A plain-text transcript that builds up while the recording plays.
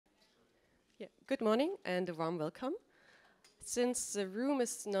Yeah. Good morning and a warm welcome. Since the room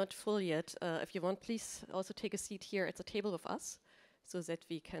is not full yet, if you want, please also take a seat here at the table with us so that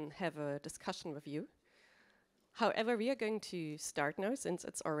we can have a discussion with you. However, we are going to start now since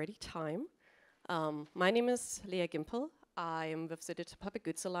it's already time. My name is Lea Gimpel. I am with the Digital Public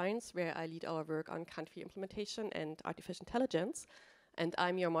Goods Alliance, where I lead our work on country implementation and artificial intelligence, and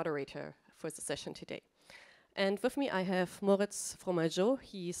I'm your moderator for the session today. And with me I have Moritz Fromageau.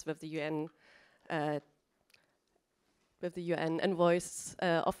 He's with the UN Envoy's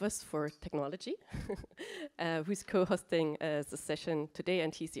Office for Technology, who's co-hosting the session today,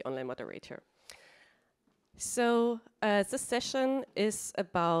 and he's the online moderator. So this session is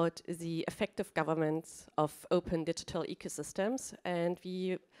about the effective governance of open digital ecosystems, and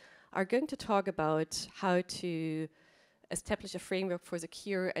we are going to talk about how to establish a framework for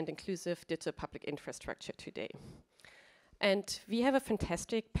secure and inclusive digital public infrastructure today. And we have a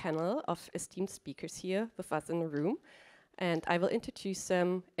fantastic panel of esteemed speakers here with us in the room, and I will introduce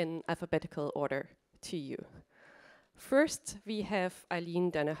them in alphabetical order to you. First, we have Eileen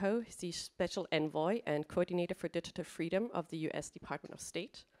Donahoe, the Special Envoy and Coordinator for Digital Freedom of the US Department of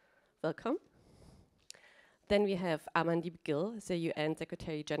State. Welcome. Then we have Amandeep Gill, the UN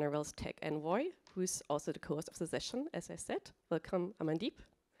Secretary General's Tech Envoy, who's also the co-host of the session, as I said. Welcome, Amandeep.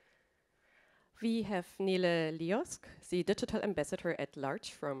 We have Nele Liosk, the Digital Ambassador at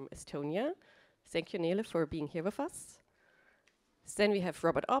Large from Estonia. Thank you, Nele, for being here with us. Then we have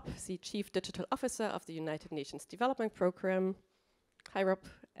Robert Opp, the Chief Digital Officer of the United Nations Development Programme. Hi, Rob.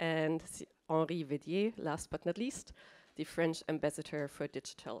 And Henri Vidier, last but not least, the French Ambassador for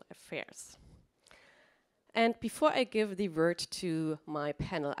Digital Affairs. And before I give the word to my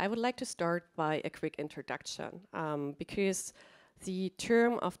panel, I would like to start by a quick introduction, because the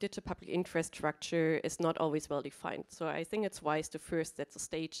term of digital public infrastructure is not always well defined. So I think it's wise to first set the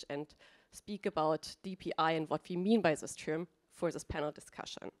stage and speak about DPI and what we mean by this term for this panel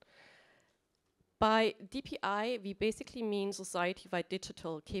discussion. By DPI, we basically mean society-wide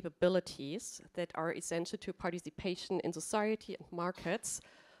digital capabilities that are essential to participation in society and markets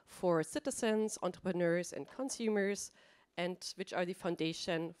for citizens, entrepreneurs, and consumers, and which are the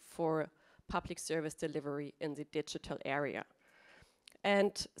foundation for public service delivery in the digital area.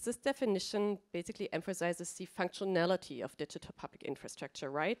 And this definition basically emphasizes the functionality of digital public infrastructure,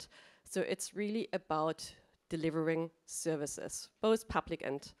 right? So it's really about delivering services, both public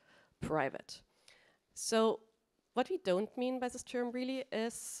and private. So what we don't mean by this term really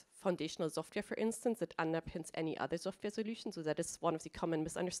is foundational software, for instance, that underpins any other software solution. So that is one of the common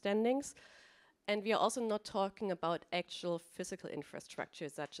misunderstandings. And we are also not talking about actual physical infrastructure,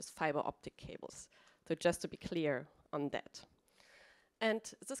 such as fiber optic cables. So just to be clear on that. And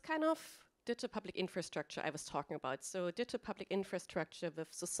this kind of digital public infrastructure I was talking about, so digital public infrastructure with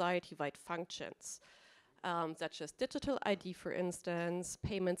society-wide functions, such as digital ID, for instance,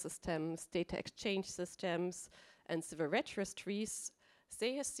 payment systems, data exchange systems, and civil registries,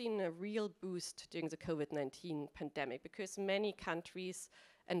 they have seen a real boost during the COVID-19 pandemic because many countries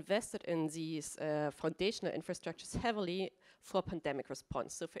invested in these foundational infrastructures heavily for pandemic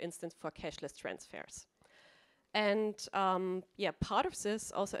response. So for instance, for cashless transfers. And yeah, part of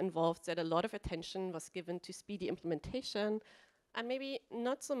this also involved that a lot of attention was given to speedy implementation, and maybe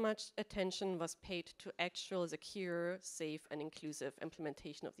not so much attention was paid to actual secure, safe, and inclusive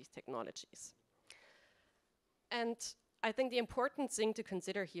implementation of these technologies. And I think the important thing to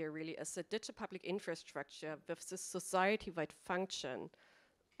consider here really is that digital public infrastructure with this society-wide function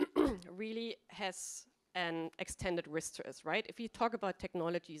really has an extended risk to us, right? If we talk about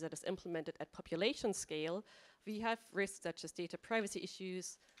technology that is implemented at population scale, we have risks such as data privacy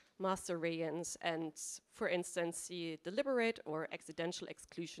issues, mass surveillance, and, for instance, the deliberate or accidental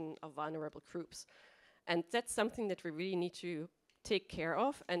exclusion of vulnerable groups. And that's something that we really need to take care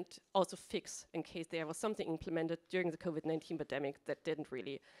of and also fix in case there was something implemented during the COVID-19 pandemic that didn't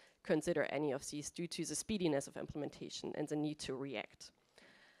really consider any of these due to the speediness of implementation and the need to react.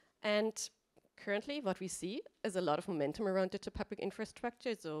 And currently, what we see is a lot of momentum around digital public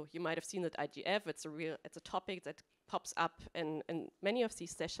infrastructure. So you might have seen that IGF, it's a topic that pops up in many of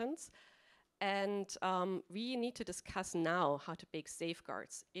these sessions. And we need to discuss now how to bake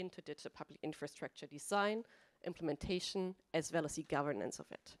safeguards into digital public infrastructure design, implementation, as well as the governance of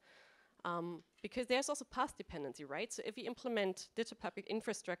it. Because there's also path dependency, right? So if we implement digital public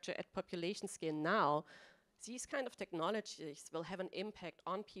infrastructure at population scale now, these kind of technologies will have an impact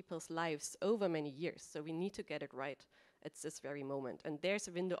on people's lives over many years. So we need to get it right at this very moment. And there's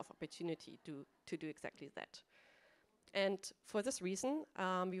a window of opportunity to do exactly that. And for this reason,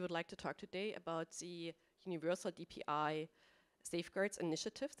 we would like to talk today about the universal DPI safeguards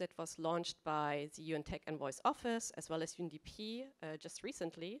initiative that was launched by the UN Tech and Voice Office as well as UNDP just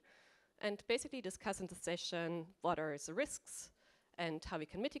recently, and basically discuss in the session what are the risks and how we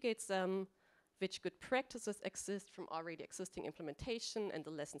can mitigate them, which good practices exist from already existing implementation and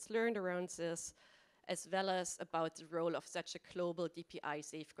the lessons learned around this, as well as about the role of such a global DPI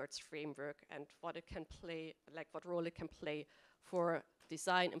safeguards framework and what it can play, like what role it can play for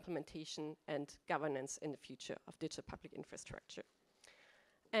design, implementation, and governance in the future of digital public infrastructure.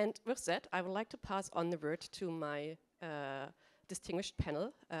 And with that, I would like to pass on the word to my distinguished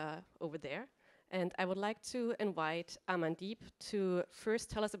panel over there. And I would like to invite Amandeep to first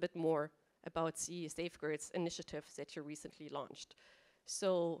tell us a bit more about the safeguards initiative that you recently launched.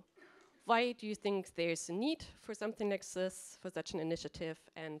 So why do you think there's a need for something like this, for such an initiative,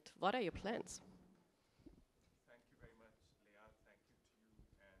 and what are your plans? Thank you very much, Leah.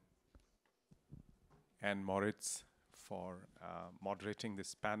 Thank you to you and Moritz for moderating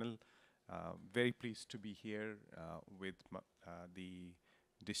this panel. Very pleased to be here with the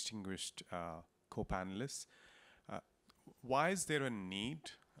distinguished co-panelists. Why is there a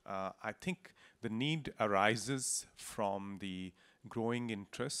need? I think the need arises from the growing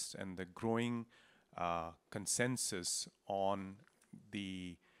interest and the growing consensus on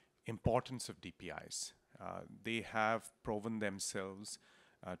the importance of DPIs. They have proven themselves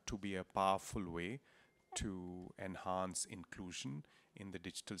to be a powerful way to enhance inclusion in the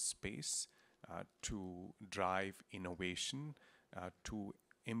digital space, to drive innovation, to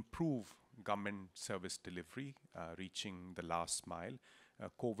improve government service delivery, reaching the last mile.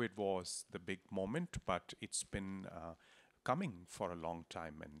 COVID was the big moment, but it's been coming for a long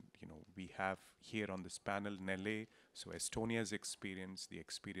time. And, you know, we have here on this panel Nelle, so Estonia's experience, the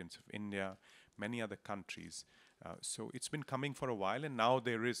experience of India, many other countries. So it's been coming for a while, and now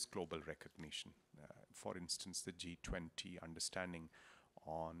there is global recognition. For instance, the G20 understanding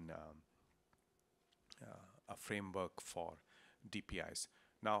on a framework for DPIs.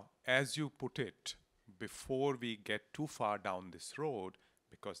 Now, as you put it, before we get too far down this road,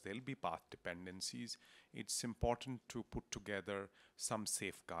 because there'll be path dependencies, it's important to put together some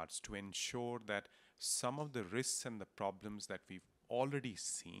safeguards to ensure that some of the risks and the problems that we've already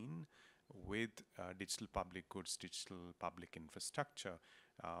seen with digital public goods, digital public infrastructure,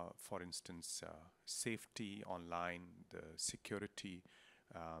 for instance, safety online, the security,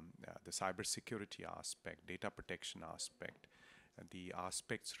 the cybersecurity aspect, data protection aspect, the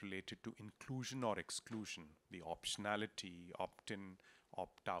aspects related to inclusion or exclusion, the optionality, opt-in,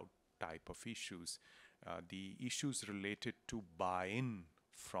 opt-out type of issues, the issues related to buy-in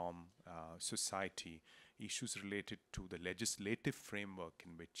from society, issues related to the legislative framework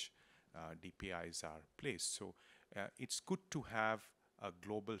in which DPIs are placed. So it's good to have a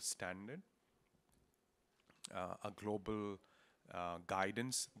global standard, a global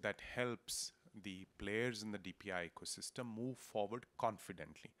guidance that helps the players in the DPI ecosystem move forward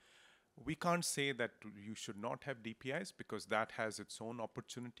confidently. We can't say that you should not have DPIs because that has its own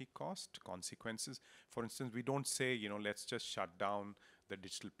opportunity cost, consequences. For instance, we don't say, you know, let's just shut down the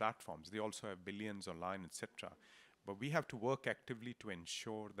digital platforms. They also have billions online, etc. But we have to work actively to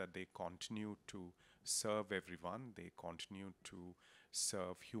ensure that they continue to serve everyone, they continue to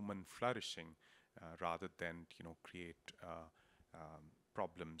serve human flourishing rather than, you know, create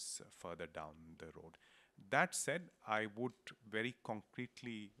problems further down the road. That said, I would very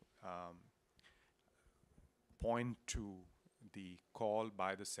concretely point to the call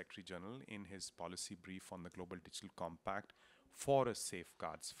by the Secretary General in his policy brief on the Global Digital Compact for a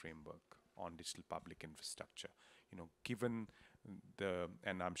safeguards framework on digital public infrastructure. You know, given the,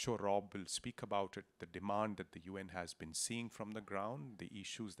 and I'm sure Rob will speak about it, the demand that the UN has been seeing from the ground, the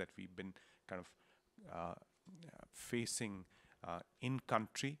issues that we've been kind of facing in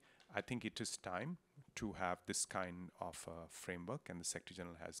country, I think it is time to have this kind of framework, and the Secretary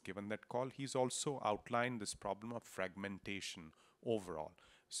General has given that call. He's also outlined this problem of fragmentation overall.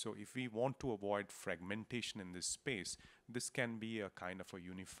 So if we want to avoid fragmentation in this space, this can be a kind of a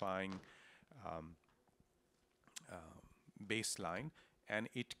unifying baseline, and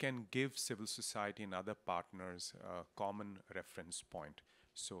it can give civil society and other partners a common reference point.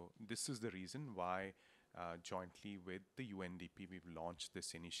 So this is the reason why jointly with the UNDP we've launched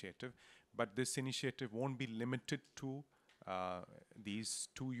this initiative. But this initiative won't be limited to these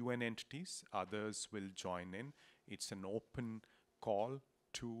two UN entities. Others will join in. It's an open call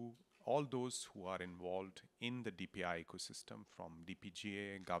to all those who are involved in the DPI ecosystem, from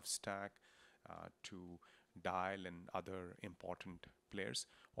DPGA, GovStack, to DIAL and other important players.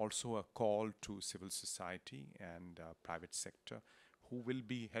 Also a call to civil society and private sector who will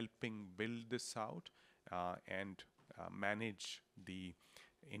be helping build this out and manage the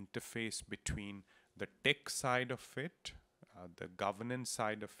interface between the tech side of it, the governance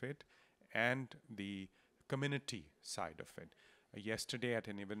side of it, and the community side of it. Yesterday at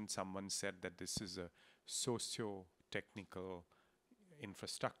an event, someone said that this is a socio-technical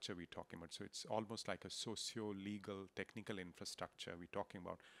infrastructure we're talking about. So it's almost like a socio-legal technical infrastructure we're talking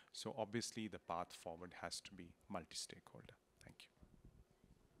about. So obviously the path forward has to be multi-stakeholder. Thank you.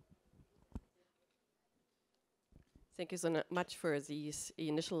 Thank you so much for these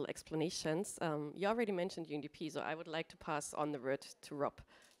initial explanations. You already mentioned UNDP, so I would like to pass on the word to Rob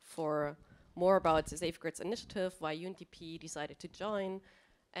for more about the Safeguards Initiative, why UNDP decided to join,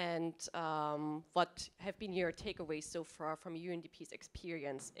 and what have been your takeaways so far from UNDP's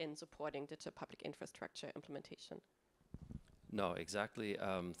experience in supporting digital public infrastructure implementation? No, exactly.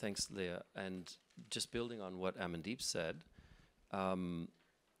 Thanks, Leah. And just building on what Amandeep said,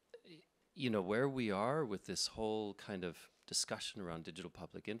 you know, where we are with this whole kind of discussion around digital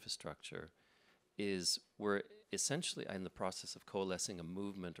public infrastructure is we're essentially in the process of coalescing a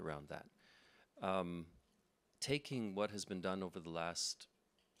movement around that. Taking what has been done over the last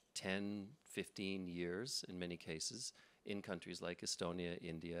 10, 15 years, in many cases, in countries like Estonia,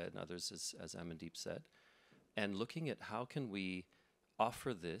 India, and others, as Amandeep said, and looking at how can we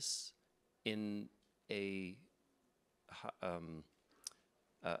offer this in a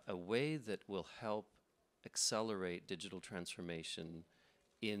way that will help accelerate digital transformation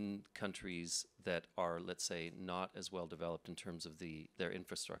in countries that are, let's say, not as well developed in terms of their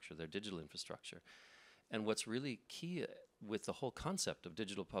infrastructure, their digital infrastructure. And what's really key with the whole concept of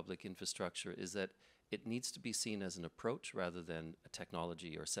digital public infrastructure is that it needs to be seen as an approach rather than a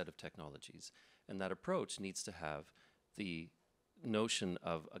technology or a set of technologies. And that approach needs to have the notion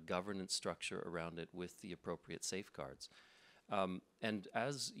of a governance structure around it with the appropriate safeguards. And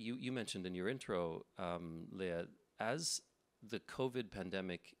as you mentioned in your intro, Leah, as the COVID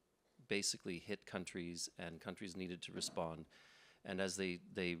pandemic basically hit countries and countries needed to respond, and as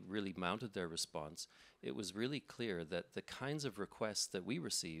they really mounted their response, it was really clear that the kinds of requests that we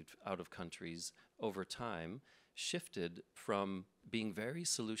received out of countries over time shifted from being very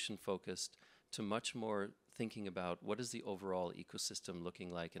solution focused to much more thinking about what is the overall ecosystem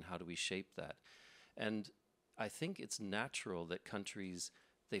looking like and how do we shape that. And I think it's natural that countries,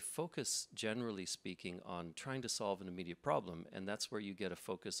 they focus, generally speaking, on trying to solve an immediate problem, and that's where you get a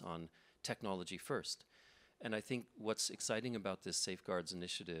focus on technology first. And I think what's exciting about this Safeguards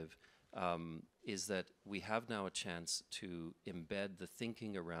Initiative is that we have now a chance to embed the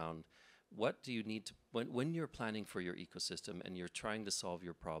thinking around what do you need to, when you're planning for your ecosystem and you're trying to solve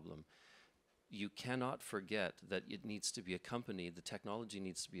your problem, you cannot forget that it needs to be accompanied, the technology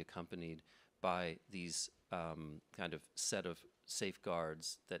needs to be accompanied by these kind of set of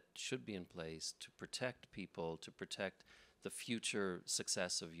safeguards that should be in place to protect people, to protect the future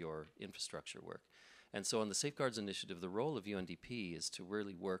success of your infrastructure work. And so on the Safeguards Initiative, the role of UNDP is to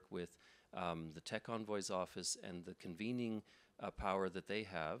really work with the Tech Envoy's office and the convening power that they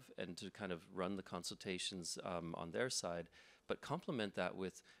have, and to kind of run the consultations on their side, but complement that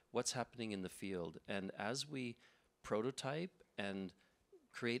with what's happening in the field. And as we prototype and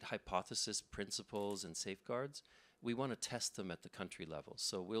create hypothesis principles and safeguards, we want to test them at the country level.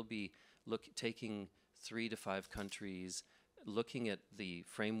 So we'll be taking 3 to 5 countries, looking at the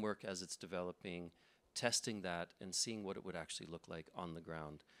framework as it's developing, testing that and seeing what it would actually look like on the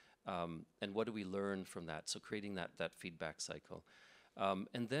ground. And what do we learn from that? So creating that feedback cycle.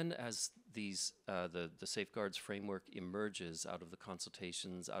 And then as these the safeguards framework emerges out of the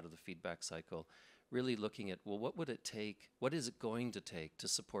consultations, out of the feedback cycle, really looking at, well, what would it take, what is it going to take to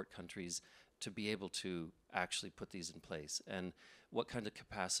support countries to be able to actually put these in place? And what kind of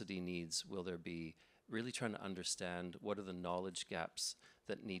capacity needs will there be? Really trying to understand what are the knowledge gaps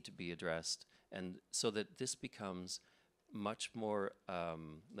that need to be addressed, and so that this becomes much more,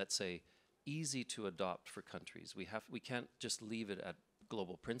 let's say, easy to adopt for countries. We can't just leave it at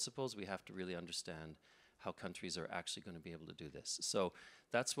global principles. We have to really understand how countries are actually going to be able to do this. So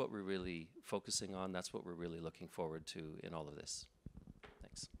that's what we're really focusing on. That's what we're really looking forward to in all of this.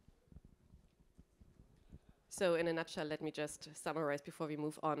 Thanks. So in a nutshell, let me just summarize before we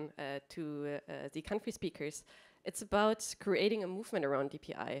move on to the country speakers. It's about creating a movement around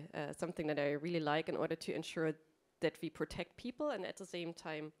DPI, something that I really like in order to ensure that we protect people and at the same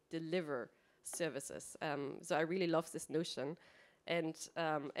time deliver services. So I really love this notion. And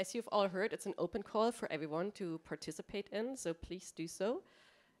as you've all heard, it's an open call for everyone to participate in, so please do so.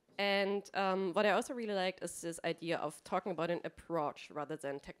 And what I also really liked is this idea of talking about an approach rather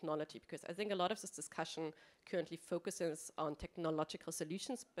than technology, because I think a lot of this discussion currently focuses on technological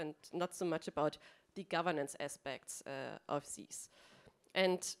solutions, but not so much about the governance aspects of these.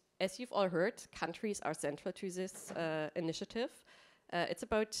 And as you've all heard, countries are central to this initiative. It's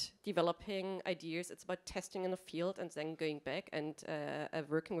about developing ideas, it's about testing in the field and then going back and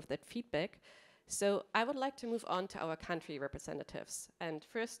working with that feedback. So I would like to move on to our country representatives. And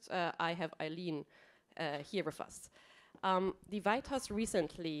first, I have Eileen here with us. The White House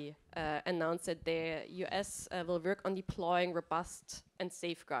recently announced that the US will work on deploying robust and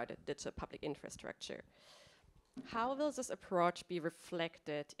safeguarded digital public infrastructure. How will this approach be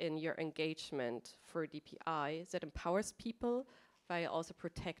reflected in your engagement for DPI that empowers people while also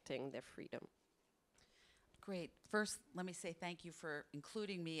protecting their freedom? Great. First, let me say thank you for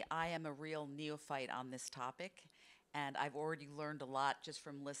including me. I am a real neophyte on this topic, and I've already learned a lot just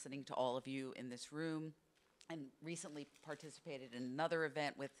from listening to all of you in this room, and recently participated in another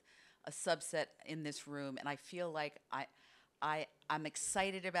event with a subset in this room, and I feel like I'm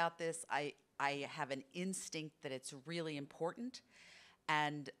excited about this. I have an instinct that it's really important,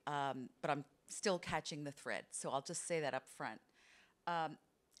 and but I'm still catching the thread, so I'll just say that up front.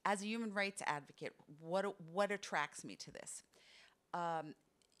 As a human rights advocate, what attracts me to this?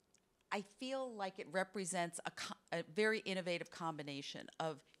 I feel like it represents a very innovative combination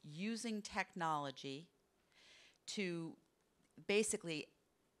of using technology to basically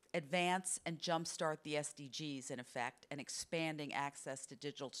advance and jumpstart the SDGs in effect and expanding access to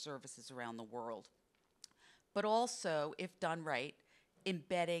digital services around the world. But also, if done right,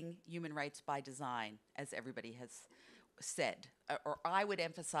 embedding human rights by design, as everybody has said, or I would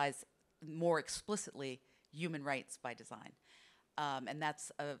emphasize more explicitly human rights by design. And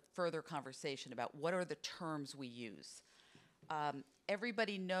that's a further conversation about what are the terms we use.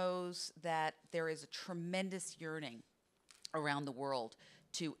 Everybody knows that there is a tremendous yearning around the world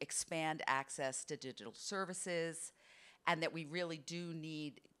to expand access to digital services, and that we really do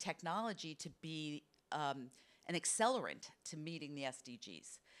need technology to be an accelerant to meeting the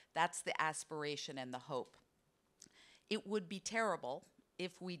SDGs. That's the aspiration and the hope. It would be terrible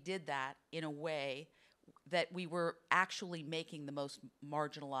if we did that in a way that we were actually making the most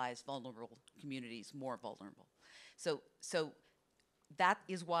marginalized, vulnerable communities more vulnerable. So that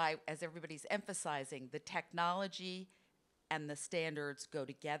is why, as everybody's emphasizing, the technology and the standards go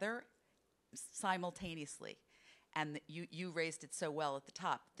together simultaneously. And you raised it so well at the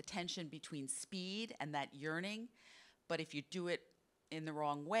top, the tension between speed and that yearning, but if you do it in the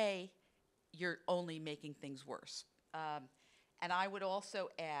wrong way, you're only making things worse. And I would also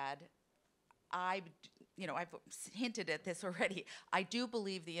add, I've hinted at this already, I do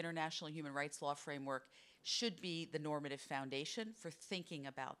believe the international human rights law framework should be the normative foundation for thinking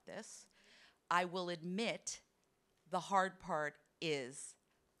about this. I will admit the hard part is,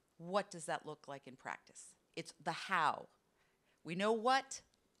 what does that look like in practice? It's the how. We know what,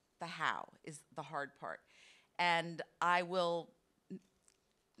 the how is the hard part. And I will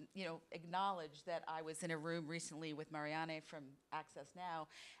acknowledge that I was in a room recently with Marianne from Access Now,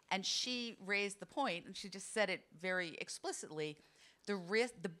 and she raised the point, and she just said it very explicitly,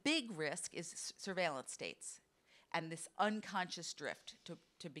 the big risk is surveillance states and this unconscious drift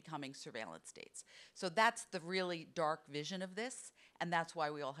to becoming surveillance states. So that's the really dark vision of this, and that's why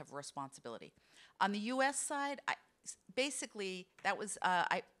we all have a responsibility. On the US side, basically, that was,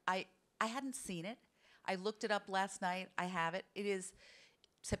 I hadn't seen it. I looked it up last night. I have it. It is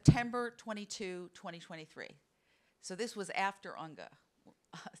September 22, 2023. So this was after UNGA,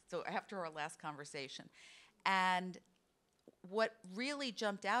 so after our last conversation. And what really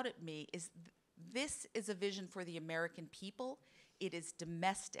jumped out at me is this is a vision for the American people. It is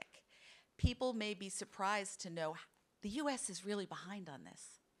domestic. People may be surprised to know the US is really behind on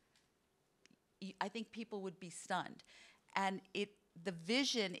this. I think people would be stunned. And the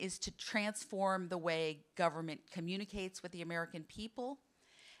vision is to transform the way government communicates with the American people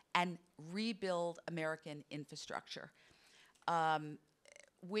and rebuild American infrastructure,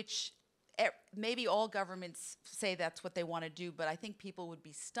 which maybe all governments say that's what they want to do, but I think people would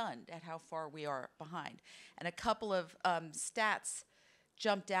be stunned at how far we are behind. And a couple of stats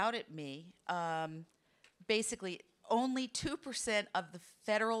jumped out at me. Basically, only 2% of the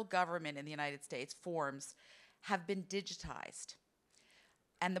federal government in the United States forms have been digitized.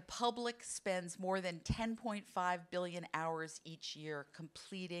 And the public spends more than 10.5 billion hours each year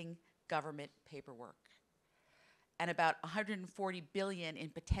completing government paperwork, and about 140 billion in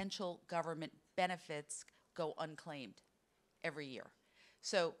potential government benefits go unclaimed every year.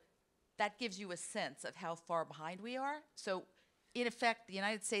 So that gives you a sense of how far behind we are. So in effect, the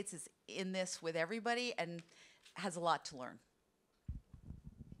United States is in this with everybody and has a lot to learn.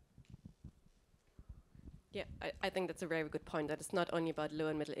 Yeah, I think that's a very good point, that it's not only about low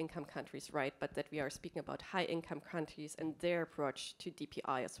and middle income countries, right, but that we are speaking about high income countries and their approach to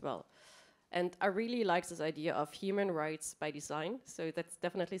DPI as well. And I really like this idea of human rights by design, so that's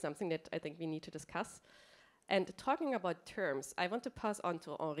definitely something that I think we need to discuss. And talking about terms, I want to pass on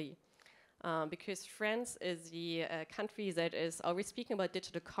to Henri, because France is the country that is always speaking about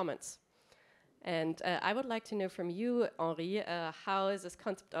digital commons. And I would like to know from you, Henri, how is this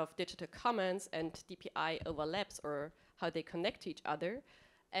concept of digital commons and DPI overlaps, or how they connect to each other,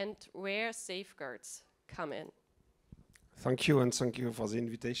 and where safeguards come in. Thank you, and thank you for the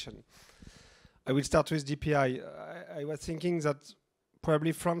invitation. I will start with DPI. I was thinking that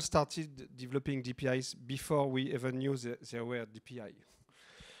probably France started developing DPIs before we even knew there were DPI.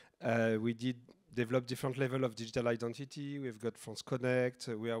 We did develop different level of digital identity. We've got France Connect.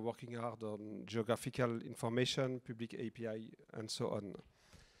 We are working hard on geographical information, public API, and so on.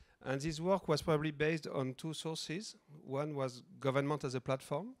 And this work was probably based on two sources. One was government as a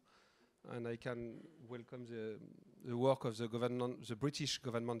platform, and I can welcome the work of the British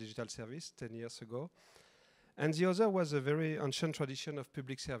Government Digital Service 10 years ago. And the other was a very ancient tradition of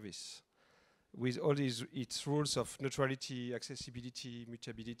public service, with all its rules of neutrality, accessibility,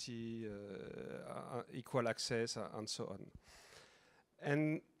 mutability, equal access, and so on.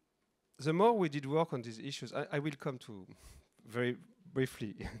 And the more we did work on these issues, I will come to very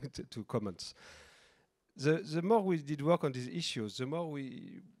briefly to comments. The more we did work on these issues, the more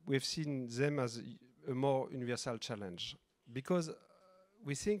we've seen them as a more universal challenge. Because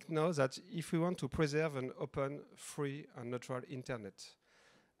we think now that if we want to preserve an open, free, and neutral internet,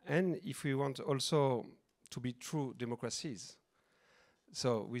 and if we want also to be true democracies,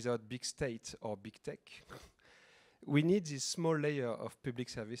 so without big state or big tech, we need this small layer of public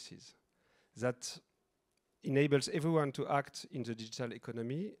services that enables everyone to act in the digital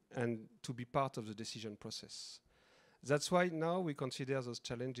economy and to be part of the decision process. That's why now we consider those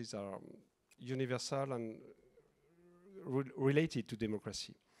challenges are universal and related to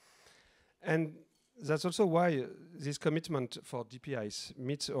democracy. And that's also why this commitment for DPIs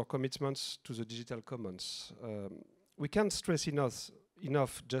meets our commitments to the digital commons. We can't stress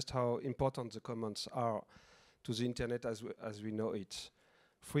enough just how important the commons are to the internet as we know it.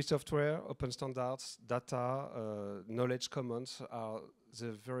 Free software, open standards, data, knowledge commons are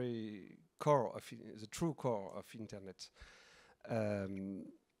the very core of the true core of internet.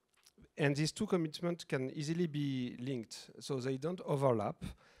 And these two commitments can easily be linked, so they don't overlap.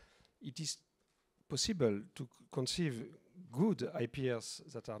 It is possible to conceive good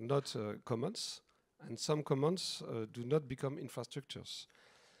IPRs that are not commons, and some commons do not become infrastructures.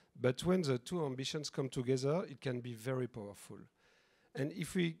 But when the two ambitions come together, it can be very powerful. And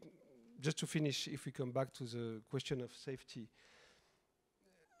if we, just to finish, if we come back to the question of safety,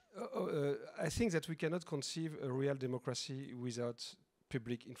 I think that we cannot conceive a real democracy without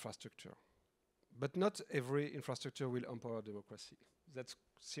public infrastructure. But not every infrastructure will empower democracy. That's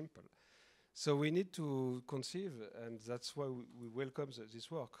simple. So we need to conceive, and that's why we welcome this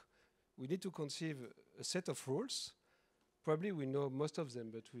work. We need to conceive a set of rules. Probably we know most of them,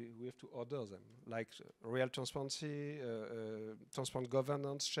 but we have to order them, like real transparency, transparent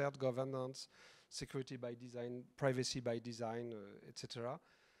governance, shared governance, security by design, privacy by design, etc.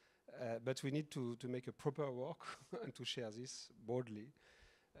 But we need to make a proper work and to share this broadly.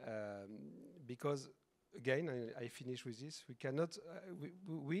 Because, again, I finish with this, we cannot,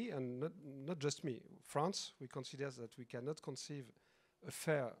 we and not just me, France, we consider that we cannot conceive a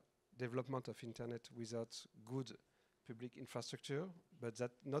fair development of internet without good public infrastructure, but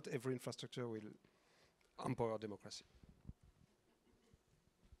that not every infrastructure will empower democracy.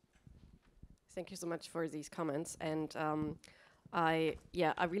 Thank you so much for these comments. And I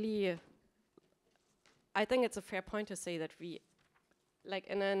think it's a fair point to say that we, like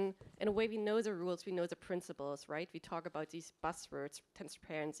in a way, we know the rules, we know the principles, right? We talk about these buzzwords,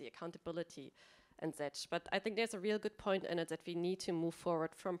 transparency, accountability, and such. But I think there's a real good point in it that we need to move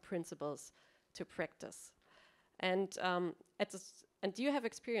forward from principles to practice. And and you have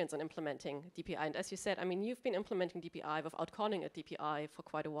experience in implementing DPI. And as you said, I mean, you've been implementing DPI without calling it DPI for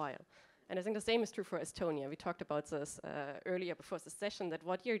quite a while. And I think the same is true for Estonia. We talked about this earlier before the session, that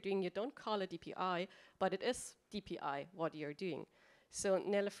what you're doing, you don't call it DPI, but it is DPI, what you're doing. So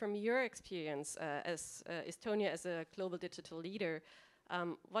Nelle, from your experience as Estonia as a global digital leader,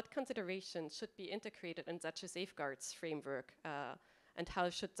 what considerations should be integrated in such a safeguards framework? And how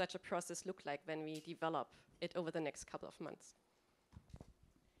should such a process look like when we develop it over the next couple of months?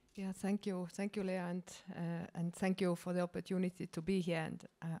 Yeah, thank you, Leah, and thank you for the opportunity to be here. And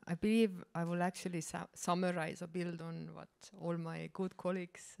I believe I will actually summarize or build on what all my good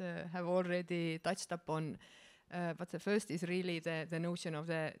colleagues have already touched upon. But the first is really the notion of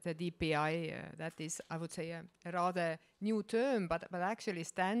the DPI. That is, I would say, a rather new term, but actually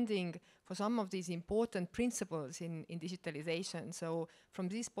standing for some of these important principles in digitalization. So from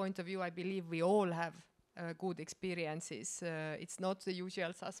this point of view, I believe we all have good experiences. It's not the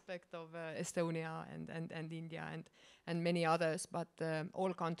usual suspect of Estonia and India and many others, but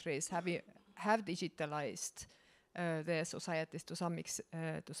all countries have digitalized their societies to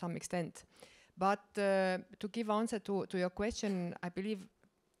some extent. But to give answer to your question, I believe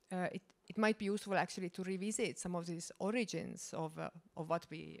it might be useful actually to revisit some of these origins of what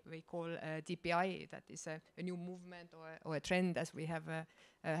we call DPI. That is a new movement or a trend, as we have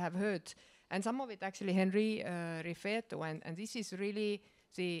heard. And some of it actually Henry referred to, and this is really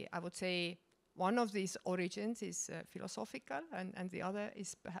I would say, one of these origins is philosophical, and the other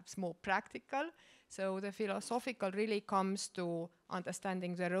is perhaps more practical. So the philosophical really comes to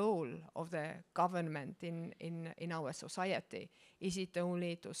understanding the role of the government in our society. Is it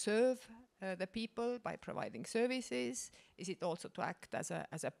only to serve the people by providing services? Is it also to act as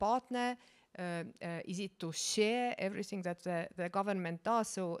a partner? Is it to share everything that the government does?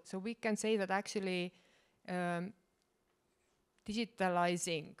 So we can say that actually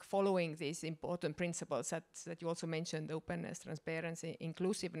digitalizing, following these important principles that you also mentioned, openness, transparency,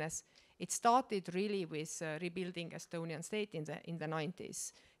 inclusiveness, it started really with rebuilding Estonian state in the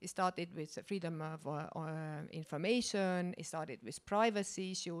 90s. It started with freedom of information, it started with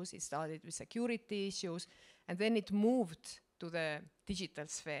privacy issues, it started with security issues, and then it moved to the digital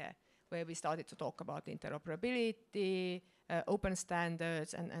sphere, where we started to talk about interoperability, open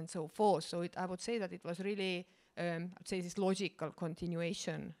standards, and so forth. So I would say that it was really I'd say this logical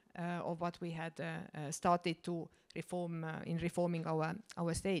continuation of what we had started to reform in reforming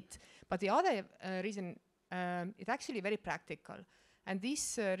our state. But the other reason, it's actually very practical. And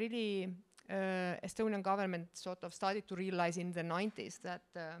this really Estonian government sort of started to realize in the 90s that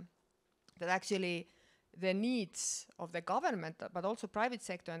actually the needs of the government, but also private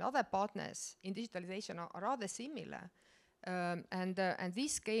sector and other partners in digitalization are rather similar. And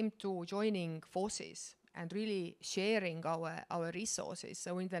this came to joining forces and really sharing our resources.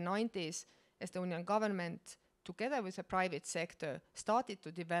 So in the 90s, Estonian government, together with the private sector, started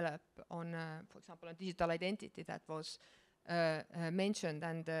to develop on, for example, a digital identity that was mentioned.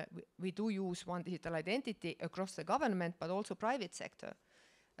 And we do use one digital identity across the government, but also private sector.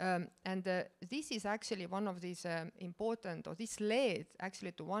 And this is actually one of these important, or this led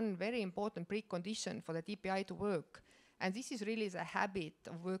actually to one very important precondition for the DPI to work. And this is really the habit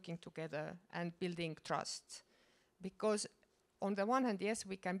of working together and building trust. Because on the one hand, yes,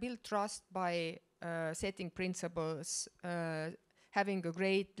 we can build trust by setting principles, having a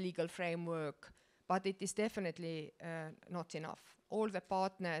great legal framework, but it is definitely not enough. All the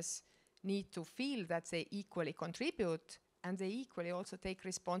partners need to feel that they equally contribute, and they equally also take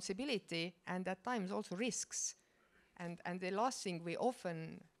responsibility, and at times also risks. And the last thing we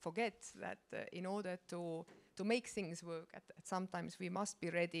often forget, that in order to make things work, at sometimes we must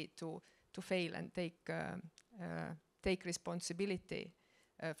be ready to fail and take responsibility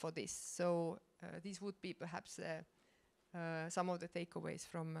for this. So these would be perhaps some of the takeaways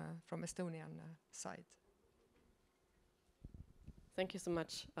from Estonian side. Thank you so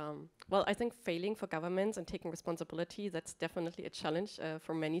much. Well, I think failing for governments and taking responsibility, that's definitely a challenge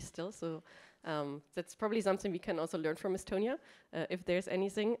for many still. So that's probably something we can also learn from Estonia, if there's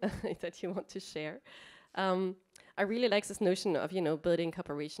anything that you want to share. I really like this notion of, building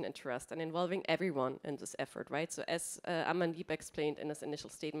cooperation and trust and involving everyone in this effort, right? So as Amandeep explained in his initial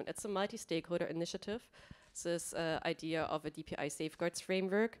statement, it's a multi-stakeholder initiative, this idea of a DPI safeguards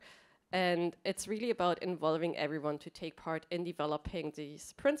framework. And it's really about involving everyone to take part in developing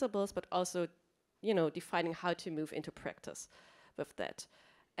these principles, but also, defining how to move into practice with that.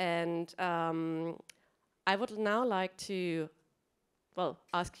 And I would now like to,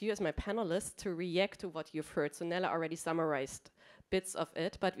 ask you as my panelists to react to what you've heard. So Nella already summarized bits of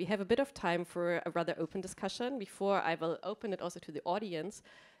it, but we have a bit of time for a rather open discussion before I will open it also to the audience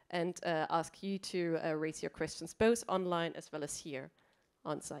and ask you to raise your questions, both online as well as here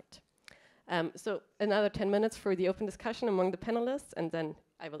on site. So another 10 minutes for the open discussion among the panelists, and then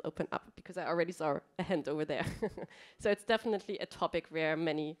I will open up, because I already saw a hand over there. So it's definitely a topic where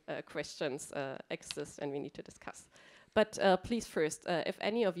many questions exist and we need to discuss. But please first, if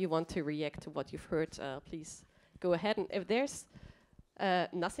any of you want to react to what you've heard, please go ahead. And if there's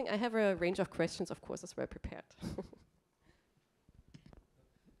nothing, I have a range of questions, of course, as well prepared.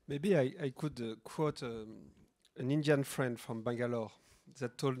 Maybe I could quote an Indian friend from Bangalore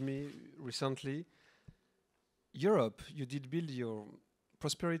that told me recently, Europe, you did build your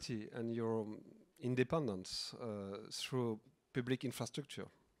prosperity and your independence through public infrastructure,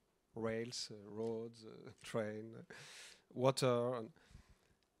 rails, roads, train, water,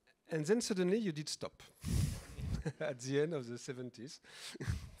 and then suddenly you did stop at the end of the 70s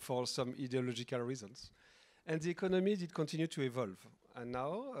for some ideological reasons. And the economy did continue to evolve. And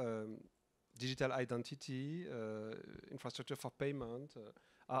now, digital identity, infrastructure for payment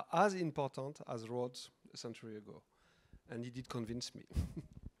are as important as roads a century ago. And it did convince me.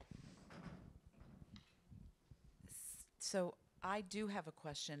 So I do have a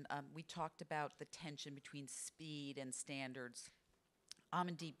question. We talked about the tension between speed and standards.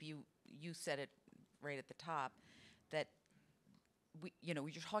 Amandeep, you said it right at the top, that you're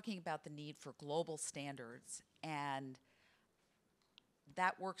talking about the need for global standards, and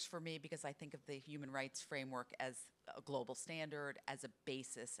that works for me because I think of the human rights framework as a global standard, as a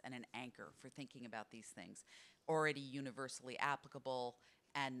basis and an anchor for thinking about these things, already universally applicable,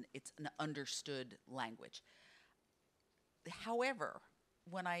 and it's an understood language. However,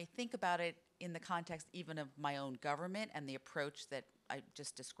 when I think about it in the context even of my own government and the approach that I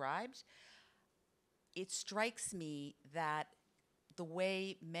just described, it strikes me that the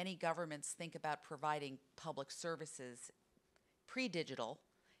way many governments think about providing public services pre-digital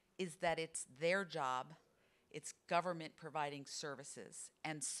is that it's their job, it's government providing services.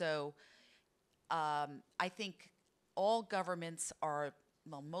 And so I think all governments are,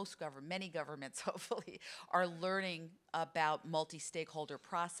 well, many governments hopefully are learning about multi-stakeholder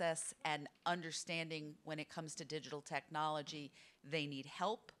process and understanding when it comes to digital technology, they need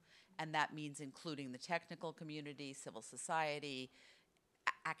help. And that means including the technical community, civil society,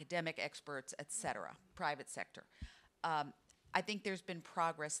 academic experts, et cetera, private sector. I think there's been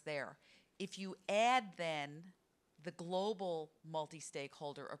progress there. If you add then the global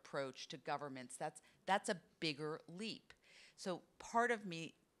multi-stakeholder approach to governments, that's a bigger leap. So part of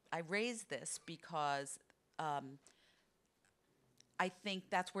me, I raise this because I think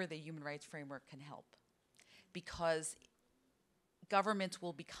that's where the human rights framework can help. Because governments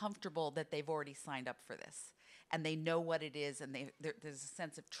will be comfortable that they've already signed up for this and they know what it is, and there's a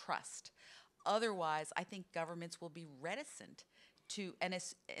sense of trust. Otherwise, I think governments will be reticent to, and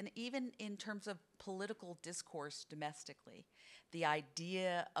even in terms of political discourse domestically, the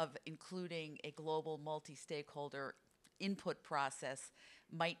idea of including a global multi-stakeholder input process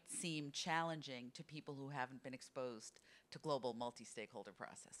might seem challenging to people who haven't been exposed to global multi-stakeholder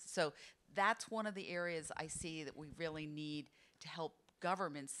process. So that's one of the areas I see that we really need to help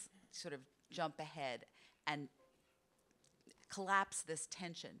governments sort of jump ahead and collapse this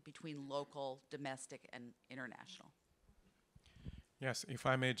tension between local, domestic, and international. Yes, if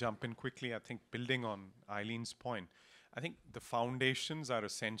I may jump in quickly, I think building on Eileen's point, I think the foundations are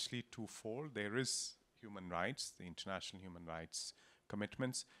essentially twofold. There is human rights, the international human rights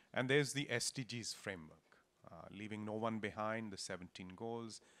commitments, and there's the SDGs framework, leaving no one behind, the 17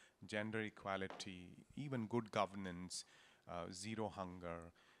 goals, gender equality, even good governance, zero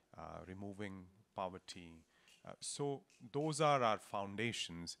hunger, removing poverty. So those are our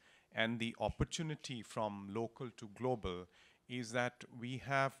foundations, and the opportunity from local to global is that we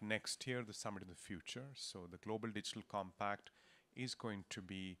have next year the Summit of the Future. So the Global Digital Compact is going to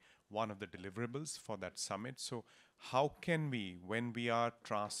be one of the deliverables for that summit. So how can we, when we are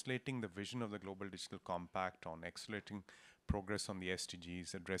translating the vision of the Global Digital Compact on accelerating progress on the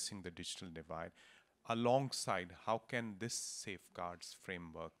SDGs, addressing the digital divide, alongside how can this safeguards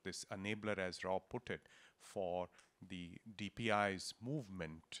framework, this enabler as Raw put it, for the DPI's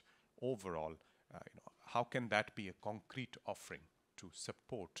movement overall, how can that be a concrete offering to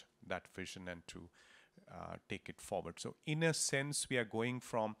support that vision and to take it forward? So in a sense, we are going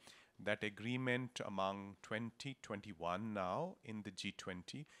from that agreement among 2021 now in the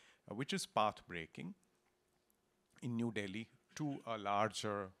G20, which is path-breaking in New Delhi, to a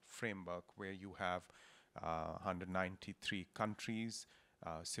larger framework where you have 193 countries,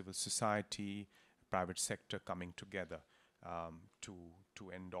 civil society, private sector coming together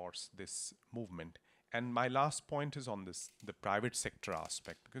to endorse this movement. And my last point is on this, the private sector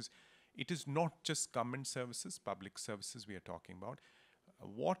aspect, because it is not just government services, public services we are talking about.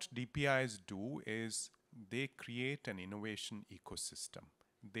 What DPIs do is they create an innovation ecosystem.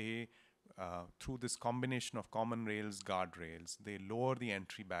 They, through this combination of common rails, guardrails, they lower the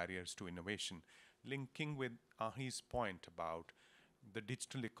entry barriers to innovation, linking with Ahi's point about the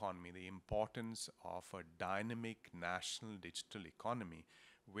digital economy, the importance of a dynamic national digital economy,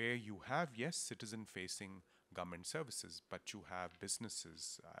 where you have, yes, citizen-facing government services, but you have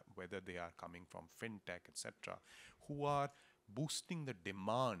businesses, whether they are coming from fintech, etc., who are boosting the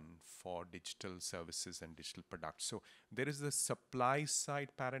demand for digital services and digital products. So there is the supply side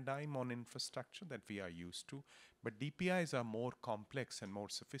paradigm on infrastructure that we are used to, but DPIs are more complex and more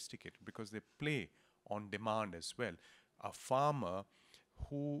sophisticated because they play on demand as well. A farmer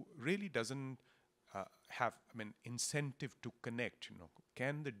who really doesn't have, incentive to connect,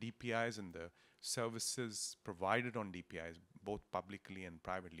 can the DPIs and the services provided on DPIs, both publicly and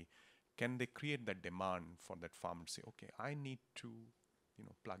privately, can they create that demand for that farmer to say, okay, I need to,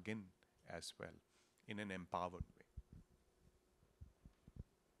 plug in as well in an empowered way?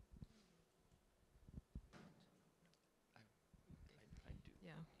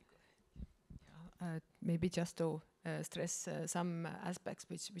 Maybe just to stress some aspects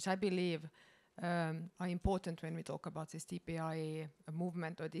which I believe are important when we talk about this DPI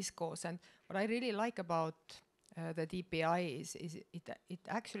movement or discourse. And what I really like about the DPI is it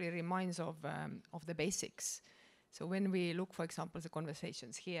actually reminds of the basics. So when we look, for example, the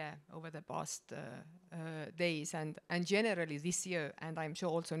conversations here over the past days and generally this year, and I'm sure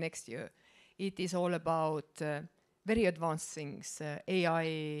also next year, it is all about very advanced things,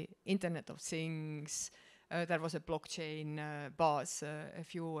 AI, Internet of Things. There was a blockchain buzz a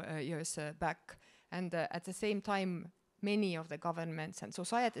few years back. And at the same time, many of the governments and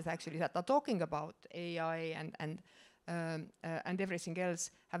societies actually that are talking about AI and everything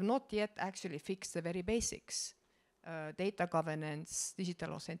else have not yet actually fixed the very basics. Data governance,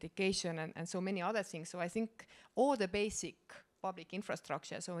 digital authentication, and so many other things. So I think all the basic public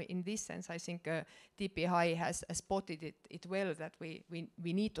infrastructure. So in this sense, I think DPI has spotted it well that we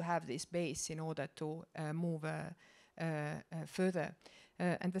need to have this base in order to move further.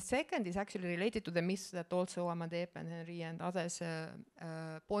 And the second is actually related to the myths that also Amadep and Henri and others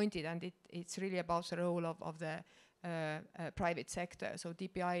pointed, and it's really about the role of the private sector. So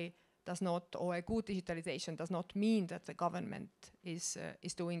DPI does not, or a good digitalization does not mean that the government is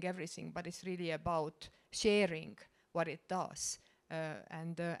doing everything, but it's really about sharing what it does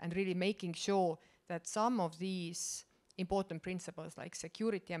and really making sure that some of these important principles like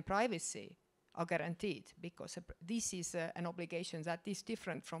security and privacy are guaranteed, because this is an obligation that is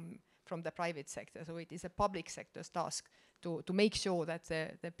different from the private sector. So it is a public sector's task to make sure that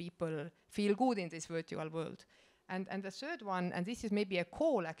the people feel good in this virtual world. And the third one, and this is maybe a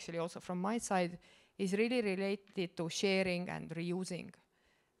call actually also from my side, is really related to sharing and reusing.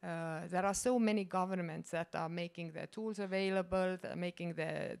 There are so many governments that are making the tools available, making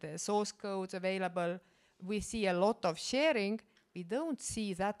the source codes available. We see a lot of sharing. We don't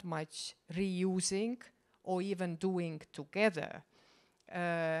see that much reusing or even doing together.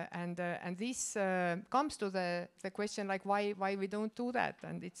 And this comes to the question like why we don't do that,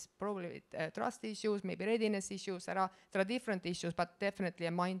 and it's probably trust issues, maybe readiness issues. There are different issues, but definitely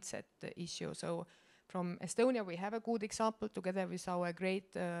a mindset issue. So from Estonia, we have a good example together with our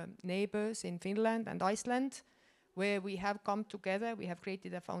great neighbors in Finland and Iceland, where we have come together, we have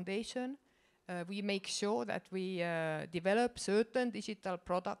created a foundation. We make sure that we develop certain digital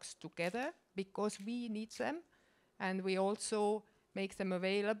products together because we need them, and we also make them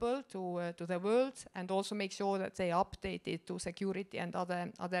available to the world, and also make sure that they are updated to security and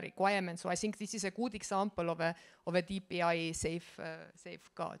other requirements. So I think this is a good example of a DPI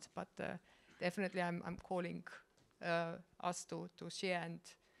safeguard. But definitely, I'm calling us to share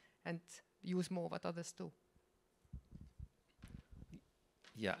and use more what others do.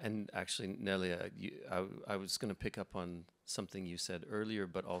 Yeah, and actually, Nelia, I was going to pick up on something you said earlier,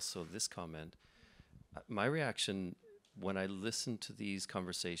 but also this comment. My reaction when I listen to these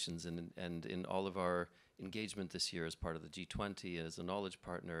conversations and in all of our engagement this year as part of the G20, as a knowledge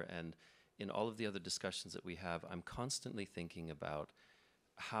partner, and in all of the other discussions that we have, I'm constantly thinking about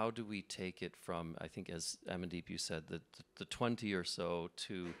how do we take it from, I think as Amandeep, you said, the 20 or so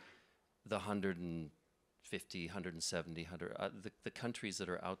to the 150, 170, the countries that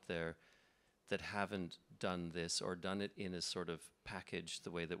are out there that haven't done this or done it in a sort of package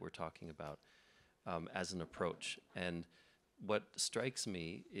the way that we're talking about. As an approach. And what strikes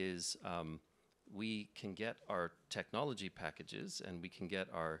me is we can get our technology packages and we can get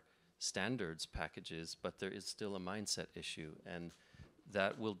our standards packages, but there is still a mindset issue. And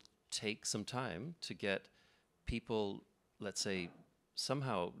that will take some time to get people, let's say,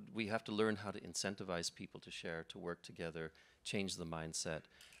 somehow we have to learn how to incentivize people to share, to work together, change the mindset.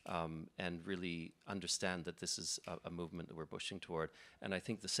 And really understand that this is a movement that we're pushing toward. And I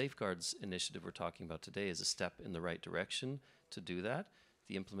think the Safeguards initiative we're talking about today is a step in the right direction to do that.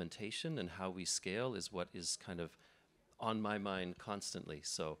 The implementation and how we scale is what is kind of on my mind constantly.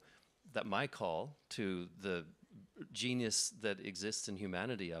 So that my call to the genius that exists in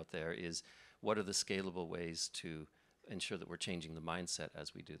humanity out there is, what are the scalable ways to ensure that we're changing the mindset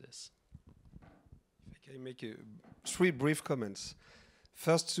as we do this? If I can make 3 brief comments.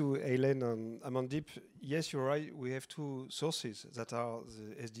 First to Hélène on Amandip, yes, you're right, we have 2 sources that are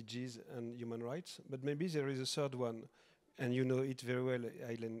the SDGs and human rights, but maybe there is a third one, and you know it very well,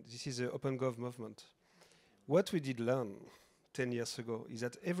 Hélène. This is the OpenGov movement. What we did learn 10 years ago is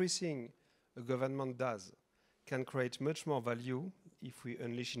that everything a government does can create much more value if we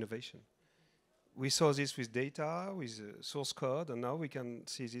unleash innovation. We saw this with data, with source code, and now we can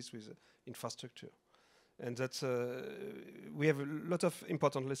see this with infrastructure. And that's, we have a lot of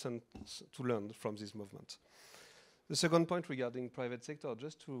important lessons to learn from this movement. The second point regarding private sector,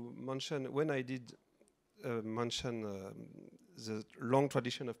 just to mention, when I did mention the long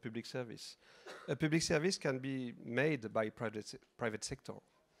tradition of public service, a public service can be made by private sector.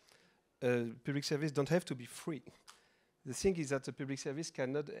 Public service don't have to be free. The thing is that the public service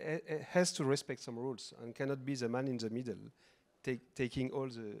cannot has to respect some rules and cannot be the man in the middle, taking all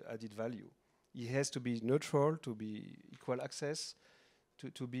the added value. It has to be neutral, to be equal access,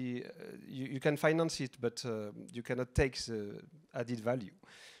 to be, you can finance it, but you cannot take the added value.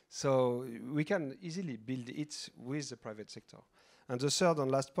 So we can easily build it with the private sector. And the third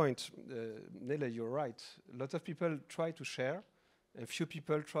and last point, Nele, you're right. A lot of people try to share, and few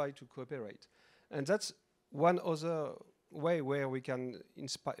people try to cooperate. And that's one other way where we can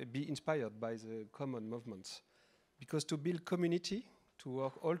be inspired by the common movements. Because to build community, to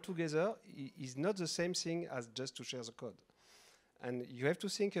work all together is not the same thing as just to share the code. And you have to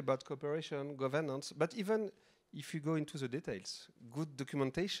think about cooperation, governance, but even if you go into the details, good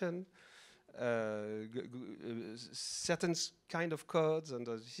documentation, certain kind of codes, and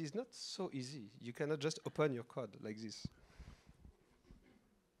this is not so easy. You cannot just open your code like this.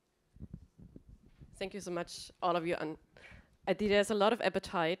 Thank you so much, all of you. And I think there's a lot of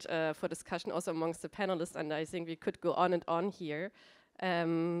appetite for discussion also amongst the panelists, and I think we could go on and on here.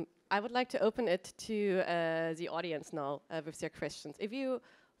 I would like to open it to the audience now with their questions. If you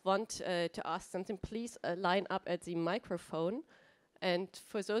want to ask something, please line up at the microphone. And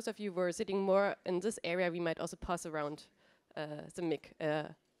for those of you who are sitting more in this area, we might also pass around the mic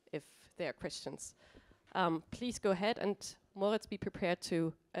if there are questions. Please go ahead, and Moritz, be prepared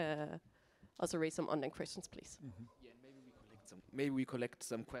to also raise some online questions, please. Mm-hmm. Yeah, maybe we collect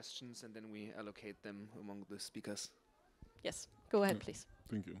some questions and then we allocate them among the speakers. Yes, go ahead, please.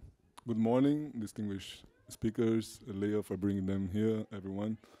 Thank you. Good morning, distinguished speakers, Leah for bringing them here,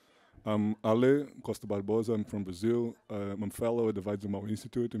 everyone. I'm Ale Costa Barbosa, I'm from Brazil. I'm a fellow at the Weizsäcker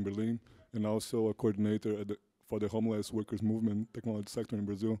Institute in Berlin, and also a coordinator for the homeless workers movement technology sector in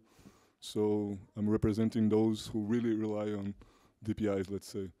Brazil. So I'm representing those who really rely on DPIs, let's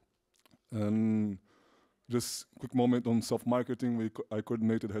say. And just quick moment on self-marketing. I had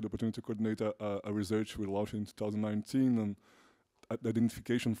the opportunity to coordinate a research we launched in 2019 on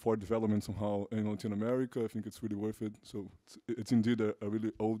identification for development somehow in Latin America. I think it's really worth it. So it's indeed a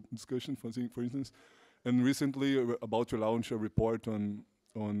really old discussion, for instance. And recently, we're about to launch a report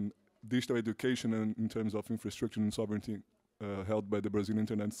on digital education and in terms of infrastructure and sovereignty held by the Brazilian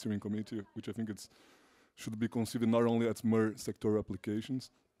Internet Steering Committee, which I think should be considered not only as mere sectoral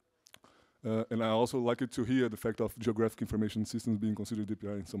applications. And I also like it to hear the fact of geographic information systems being considered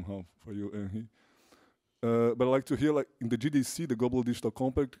DPI somehow for you, Henry. But I'd like to hear, like in the GDC, the Global Digital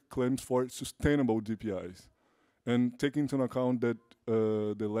Compact claims for sustainable DPIs. And taking into account that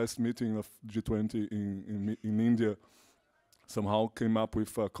the last meeting of G20 in India somehow came up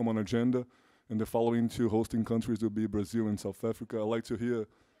with a common agenda, and the following 2 hosting countries will be Brazil and South Africa, I'd like to hear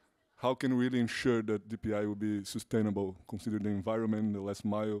how can we really ensure that DPI will be sustainable, considering the environment, the last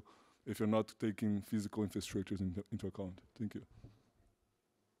mile, if you're not taking physical infrastructures into account. Thank you.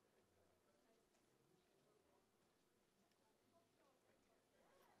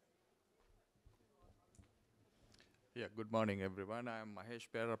 Yeah, good morning, everyone. I'm Mahesh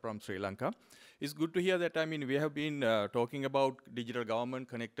Pera from Sri Lanka. It's good to hear that, we have been talking about digital government,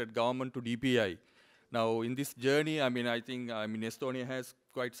 connected government to DPI. Now, in this journey, I think Estonia has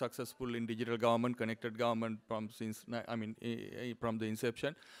quite successful in digital government, connected government from the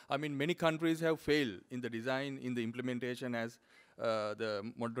inception. Many countries have failed in the design, in the implementation, as the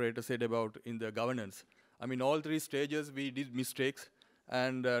moderator said about in the governance. All 3 stages we did mistakes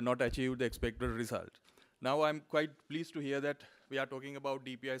and not achieved the expected result. Now I'm quite pleased to hear that we are talking about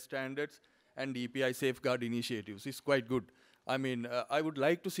DPI standards and DPI safeguard initiatives. It's quite good. I would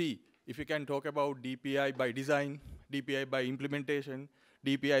like to see if you can talk about DPI by design, DPI by implementation,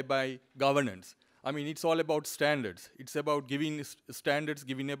 DPI by governance. I mean, it's all about standards. It's about giving standards,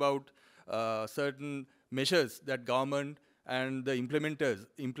 giving about certain measures that government and the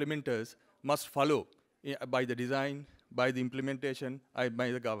implementers must follow by the design, by the implementation,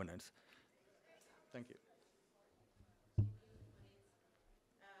 by the governance. Thank you.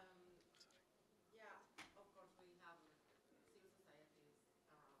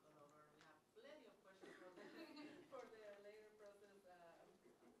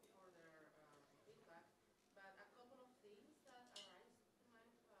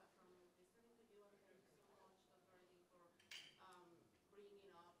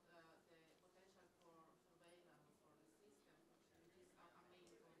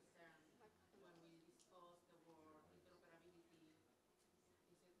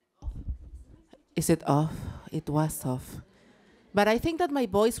 Is it off? It was off. But I think that my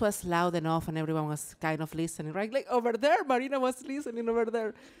voice was loud enough and everyone was kind of listening, right? Like over there, Marina was listening over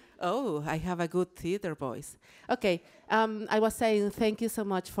there. Oh, I have a good theater voice. Okay, I was saying thank you so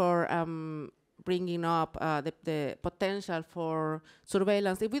much for bringing up the potential for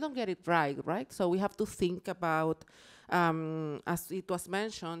surveillance if we don't get it right? So we have to think about, as it was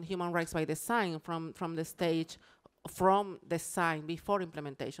mentioned, human rights by design from the stage, from design before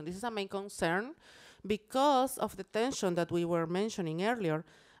implementation. This is a main concern because of the tension that we were mentioning earlier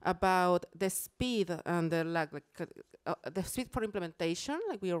about the speed and the speed for implementation,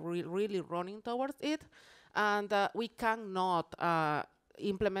 like we are really running towards it, and we cannot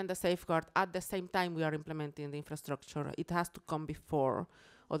implement the safeguard at the same time we are implementing the infrastructure. It has to come before,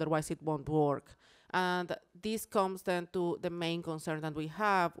 otherwise it won't work. And this comes then to the main concern that we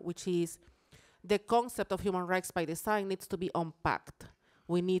have, which is the concept of human rights by design needs to be unpacked.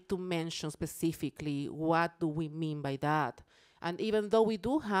 We need to mention specifically what do we mean by that. And even though we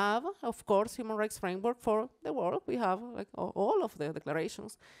do have, of course, human rights framework for the world, we have like all of the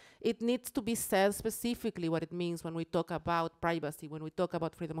declarations, it needs to be said specifically what it means when we talk about privacy, when we talk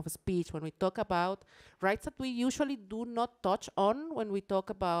about freedom of speech, when we talk about rights that we usually do not touch on when we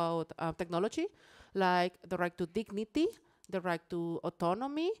talk about technology, like the right to dignity, the right to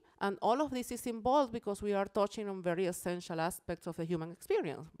autonomy, and all of this is involved because we are touching on very essential aspects of the human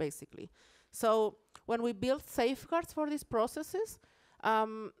experience, basically. So when we build safeguards for these processes,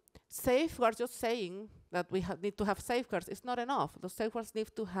 safeguards, just saying that we need to have safeguards is not enough. The safeguards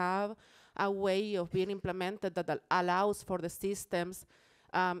need to have a way of being implemented that allows for the systems,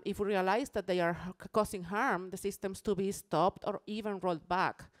 if we realize that they are causing harm, the systems to be stopped or even rolled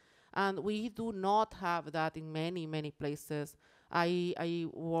back. And we do not have that in many, many places. I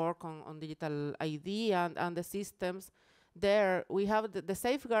work on digital ID and the systems. There we have the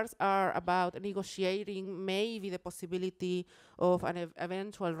safeguards are about negotiating maybe the possibility of an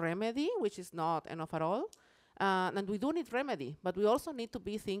eventual remedy, which is not enough at all. And we do need remedy, but we also need to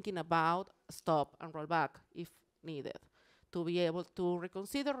be thinking about stop and roll back if needed, to be able to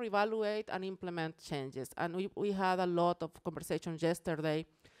reconsider, reevaluate, and implement changes. And we had a lot of conversations yesterday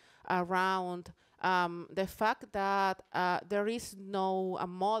around the fact that there isn't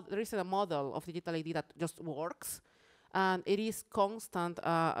a model of digital ID that just works, and it is constant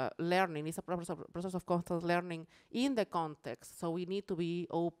learning. It's a process of constant learning in the context. So we need to be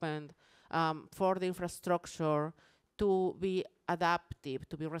open for the infrastructure to be adaptive,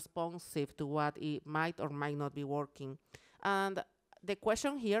 to be responsive to what it might or might not be working. And the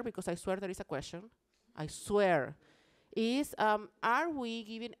question here, because I swear there is a question, I swear, is are we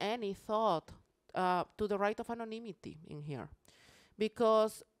giving any thought to the right of anonymity in here?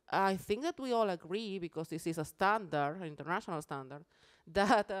 Because I think that we all agree, because this is a standard, an international standard,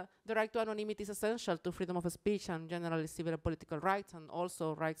 that the right to anonymity is essential to freedom of speech and generally civil and political rights, and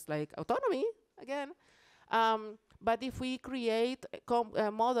also rights like autonomy, again. But if we create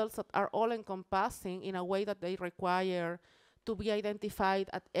models that are all-encompassing in a way that they require to be identified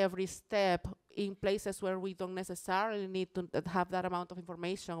at every step in places where we don't necessarily need to have that amount of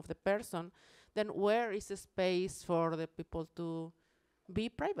information of the person, then where is the space for the people to be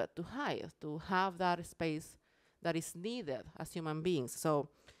private, to hide, to have that space that is needed as human beings? So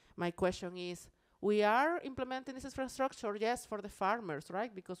my question is, we are implementing this infrastructure, yes, for the farmers,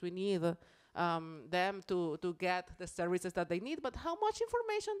 right? Because we need them to get the services that they need, but how much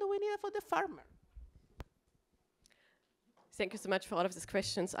information do we need for the farmer? Thank you so much for all of these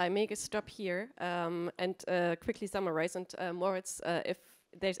questions. I make a stop here and quickly summarize. And Moritz, if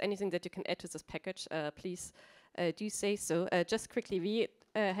there's anything that you can add to this package, please do say so. Just quickly, we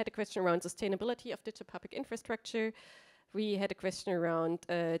had a question around sustainability of digital public infrastructure. We had a question around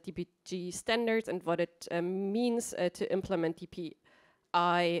DPG standards and what it means to implement DPI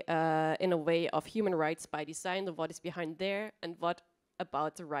in a way of human rights by design, and what is behind there, and what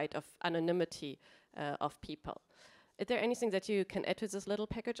about the right of anonymity of people. Is there anything that you can add to this little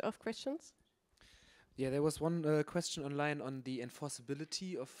package of questions? Yeah, there was one question online on the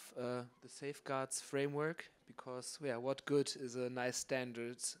enforceability of the safeguards framework, because yeah, what good is a nice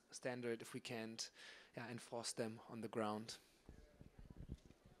standard if we can't enforce them on the ground?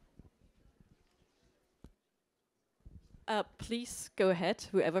 Please go ahead,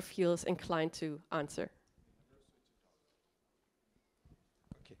 whoever feels inclined to answer.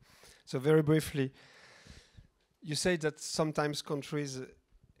 Okay. So very briefly, you say that sometimes countries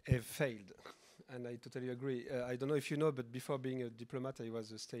have failed, and I totally agree. I don't know if you know, but before being a diplomat, I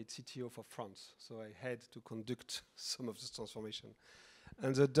was a state CTO for France, so I had to conduct some of this transformation.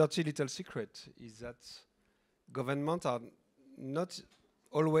 And the dirty little secret is that governments are not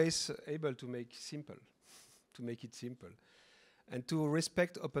always able to make it simple, and to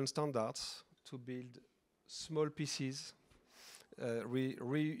respect open standards, to build small pieces,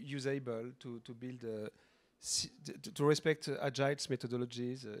 reusable, to build, to respect agile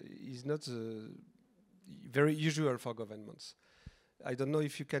methodologies is not very usual for governments. I don't know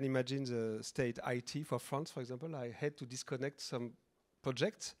if you can imagine the state IT for France, for example. I had to disconnect some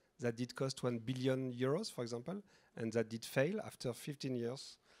projects that did cost 1 billion euros, for example, and that did fail after 15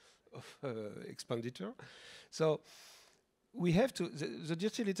 years of expenditure. So we have to, the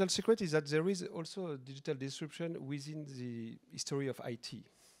dirty little secret is that there is also a digital disruption within the history of IT.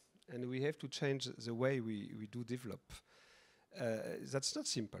 And we have to change the way we do develop. That's not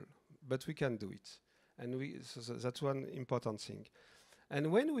simple, but we can do it. And so that's one important thing. And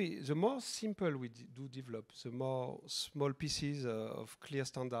when the more simple we do develop, the more small pieces of clear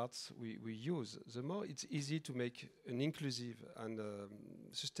standards we use, the more it's easy to make an inclusive and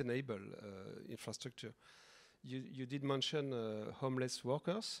sustainable infrastructure. You did mention homeless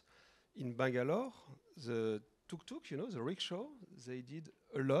workers. In Bangalore, the tuk-tuk, the rickshaw, they did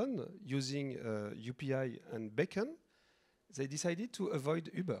alone using UPI and beacon. They decided to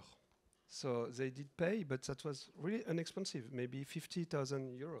avoid Uber. So they did pay, but that was really inexpensive, maybe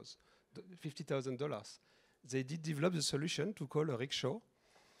 50,000 euros, $50,000. They did develop the solution to call a rickshaw,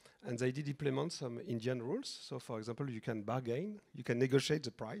 and they did implement some Indian rules. So for example, you can bargain, you can negotiate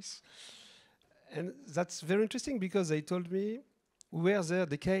the price. And that's very interesting because they told me we were there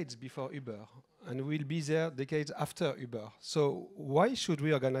decades before Uber, and we'll be there decades after Uber. So why should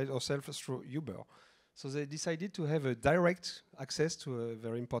we organize ourselves through Uber? So they decided to have a direct access to a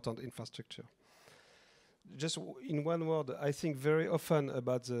very important infrastructure. Just in one word, I think very often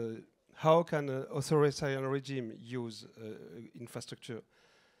about how can an authoritarian regime use infrastructure.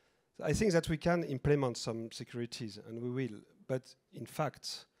 I think that we can implement some securities, and we will. But in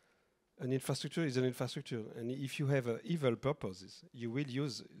fact, an infrastructure is an infrastructure, and if you have evil purposes, you will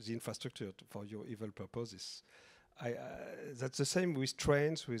use the infrastructure for your evil purposes. That's the same with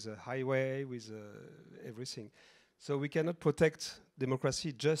trains, with a highway, with everything. So we cannot protect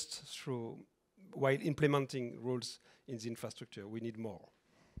democracy just through while implementing rules in the infrastructure. We need more.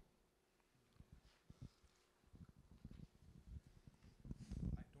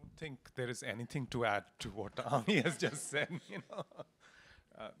 I don't think there is anything to add to what Ami has just said.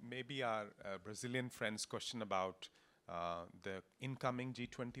 Maybe our Brazilian friend's question about the incoming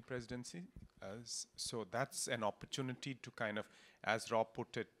G20 presidency. So that's an opportunity to kind of, as Rob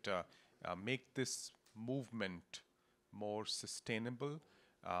put it, make this movement more sustainable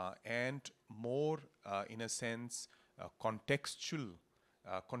and more, in a sense, contextually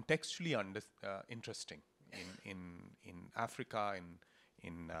interesting in Africa,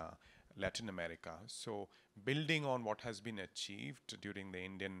 in Latin America. So building on what has been achieved during the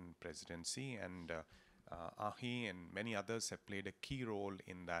Indian presidency, and Ahi and many others have played a key role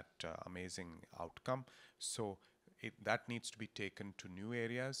in that amazing outcome. So that needs to be taken to new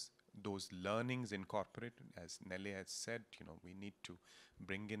areas. Those learnings incorporated, as Nelly has said, we need to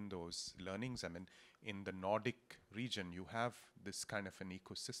bring in those learnings. I mean, in the Nordic region, you have this kind of an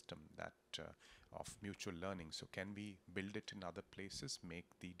ecosystem that of mutual learning. So can we build it in other places, make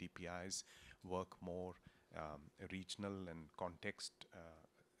the DPIs work more regional and context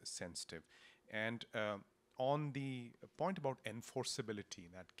sensitive? And on the point about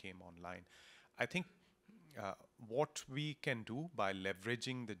enforceability that came online, I think what we can do by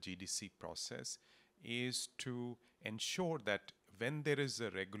leveraging the GDC process is to ensure that when there is a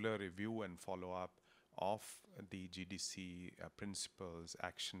regular review and follow-up of the GDC principles,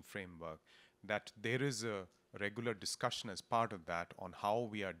 action framework, that there is a regular discussion as part of that on how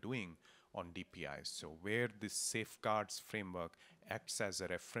we are doing on DPIs. So where this safeguards framework acts as a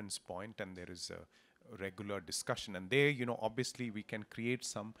reference point, and there is a regular discussion. And there, obviously we can create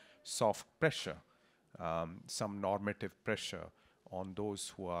some soft pressure, some normative pressure on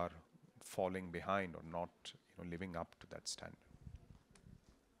those who are falling behind or not living up to that standard?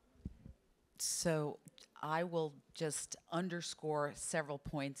 So I will just underscore several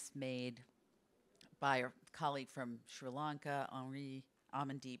points made by a colleague from Sri Lanka, Henri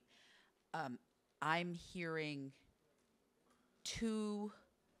Amandeep. I'm hearing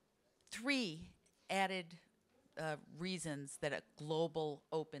three added reasons that global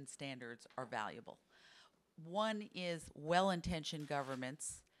open standards are valuable. One is well-intentioned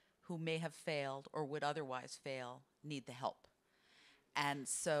governments who may have failed or would otherwise fail need the help. And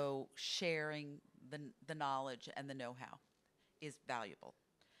so sharing the knowledge and the know-how is valuable.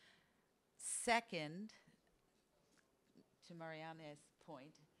 Second, to Marianne's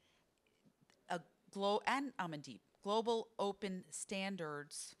point, and Amandeep, global open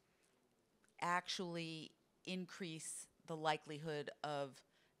standards actually increase the likelihood of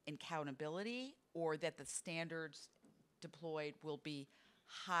accountability, or that the standards deployed will be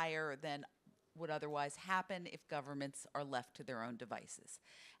higher than would otherwise happen if governments are left to their own devices.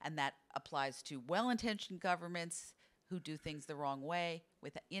 And that applies to well-intentioned governments who do things the wrong way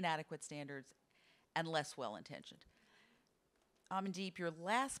with inadequate standards, and less well-intentioned. Amandeep, your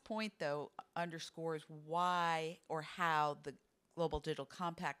last point, though, underscores why or how the Global Digital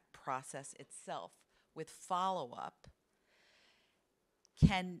Compact process itself, with follow-up,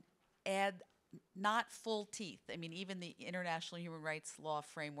 can add not full teeth. I mean, even the international human rights law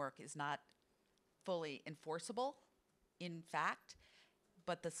framework is not fully enforceable, in fact,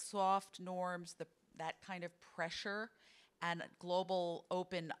 but the soft norms, that kind of pressure, and global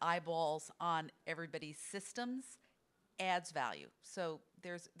open eyeballs on everybody's systems adds value. So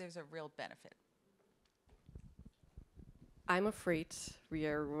there's a real benefit. I'm afraid we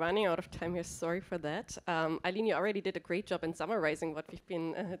are running out of time here. Sorry for that. Eileen, you already did a great job in summarizing what we've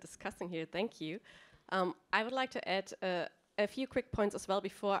been discussing here. Thank you. I would like to add a few quick points as well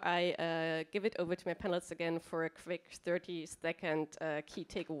before I give it over to my panelists again for a quick 30-second key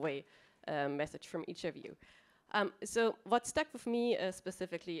takeaway message from each of you. So what stuck with me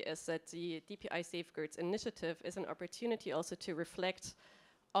specifically is that the DPI Safeguards Initiative is an opportunity also to reflect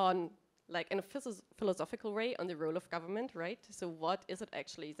on, like in a philosophical way, on the role of government, right? So what is it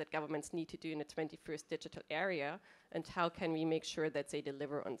actually that governments need to do in the 21st digital era, and how can we make sure that they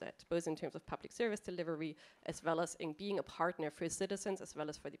deliver on that, both in terms of public service delivery, as well as in being a partner for citizens, as well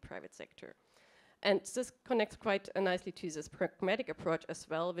as for the private sector. And this connects quite nicely to this pragmatic approach as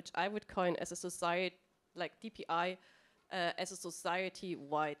well, which I would coin as a society, like DPI, as a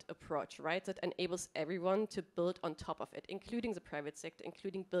society-wide approach, right? That enables everyone to build on top of it, including the private sector,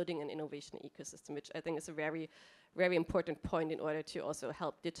 including building an innovation ecosystem, which I think is a very, very important point in order to also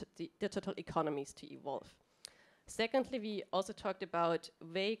help digital economies to evolve. Secondly, we also talked about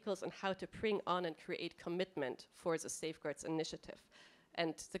vehicles and how to bring on and create commitment for the Safeguards Initiative.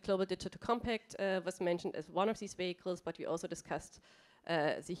 And the Global Digital Compact was mentioned as one of these vehicles, but we also discussed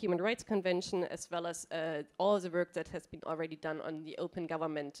the Human Rights Convention, as well as all the work that has been already done on the open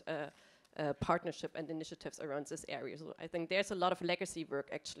government partnership and initiatives around this area. So I think there's a lot of legacy work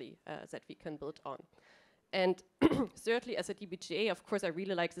actually that we can build on. And thirdly, as a DBGA, of course, I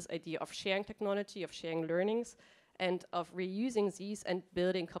really like this idea of sharing technology, of sharing learnings, and of reusing these and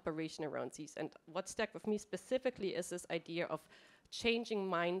building cooperation around these. And what stuck with me specifically is this idea of changing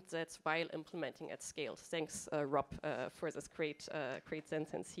mindsets while implementing at scale. Thanks, Rob, for this great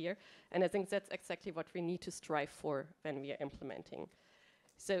sentence here. And I think that's exactly what we need to strive for when we are implementing.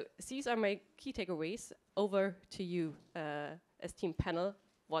 So these are my key takeaways. Over to you, esteemed panel.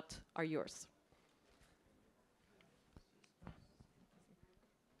 What are yours?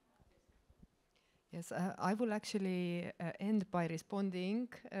 Yes, I will actually end by responding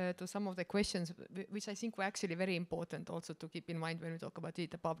to some of the questions, which I think were actually very important also to keep in mind when we talk about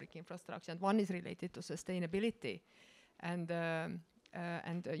digital public infrastructure. And one is related to sustainability. And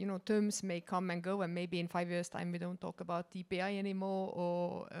you know, terms may come and go, and maybe in 5 years' time we don't talk about DPI anymore,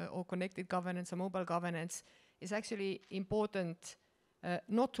 or connected governance or mobile governance. It's actually important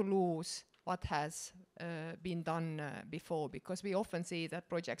not to lose what has been done before, because we often see that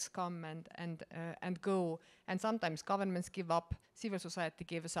projects come and go, and sometimes governments give up, civil society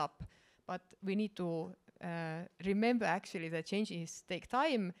gives up, but we need to remember actually that changes take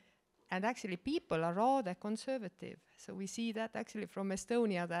time, and actually people are rather conservative. So we see that actually from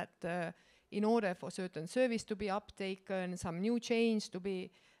Estonia, that in order for certain service to be uptaken, some new change to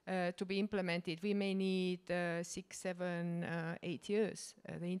be implemented, we may need 6, 7, 8 years.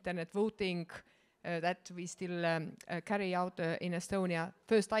 The internet voting that we still carry out in Estonia,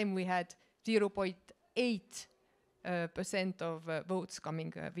 first time we had 0.8 percent of votes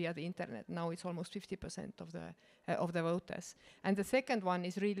coming via the internet. Now it's almost 50% of the voters. And the second one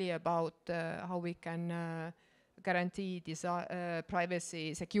is really about how we can guarantee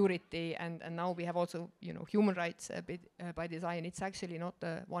privacy, security, and now we have also, human rights by design. It's actually not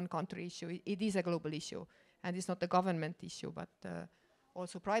a one country issue. It is a global issue, and it's not a government issue, but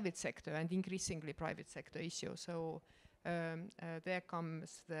also private sector and increasingly private sector issue. So there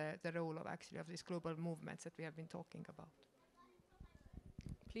comes the role of these global movements that we have been talking about.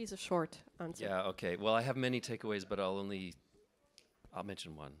 Please, a short answer. Yeah, okay. Well, I have many takeaways, but I'll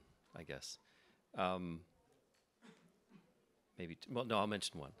mention one, I guess. I'll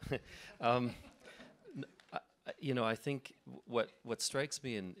mention one. I think what strikes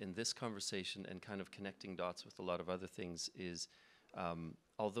me in this conversation and kind of connecting dots with a lot of other things is,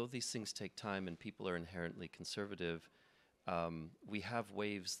 although these things take time and people are inherently conservative, we have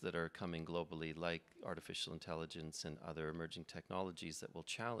waves that are coming globally, like artificial intelligence and other emerging technologies that will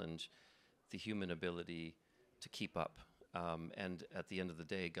challenge the human ability to keep up. And at the end of the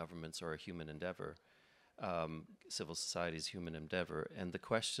day, governments are a human endeavor. Civil society is human endeavor. And the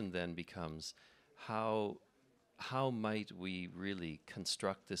question then becomes, how might we really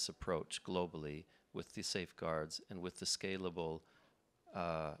construct this approach globally with the safeguards and with the scalable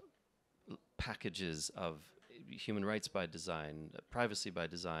packages of human rights by design, privacy by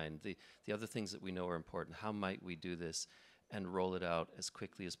design, the other things that we know are important? How might we do this and roll it out as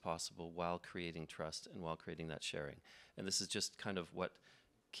quickly as possible while creating trust and while creating that sharing? And this is just kind of what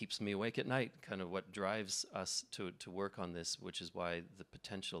keeps me awake at night, kind of what drives us to work on this, which is why the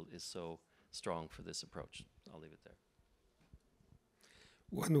potential is so strong for this approach. I'll leave it there.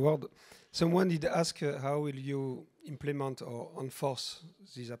 One word. Someone did ask how will you implement or enforce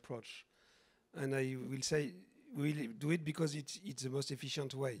this approach? And I will say we will do it because it's the most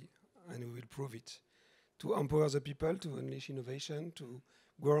efficient way, and we will prove it. To empower the people, to unleash innovation, to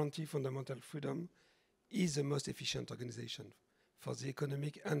guarantee fundamental freedom is the most efficient organization for the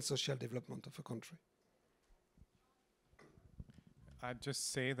economic and social development of a country. I'd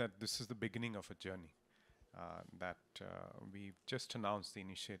just say that this is the beginning of a journey. We've just announced the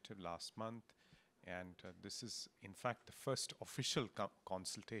initiative last month, and this is in fact the first official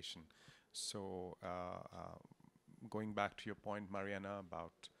consultation. So going back to your point, Mariana,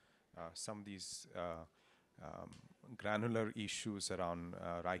 about some of these granular issues around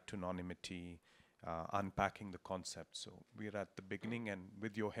right to anonymity, unpacking the concept. So we're at the beginning, and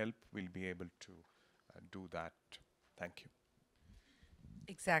with your help, we'll be able to do that. Thank you.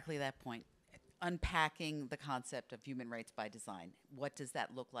 Exactly that point. Unpacking the concept of human rights by design. What does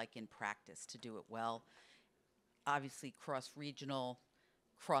that look like in practice to do it well? Obviously, cross-regional,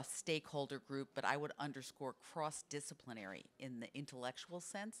 cross-stakeholder group, but I would underscore cross-disciplinary in the intellectual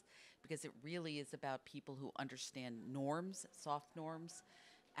sense, because it really is about people who understand norms, soft norms,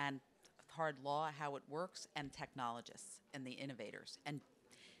 and hard law, how it works, and technologists and the innovators. And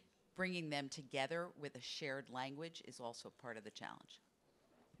bringing them together with a shared language is also part of the challenge.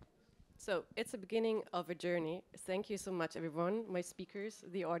 So it's the beginning of a journey. Thank you so much, everyone, my speakers,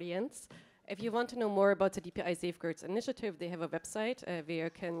 the audience. If you want to know more about the DPI Safeguards Initiative, they have a website where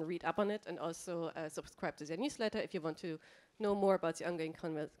you can read up on it and also subscribe to their newsletter if you want to know more about the ongoing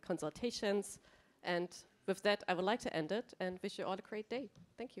consultations. And with that, I would like to end it and wish you all a great day.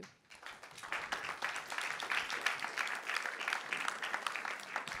 Thank you.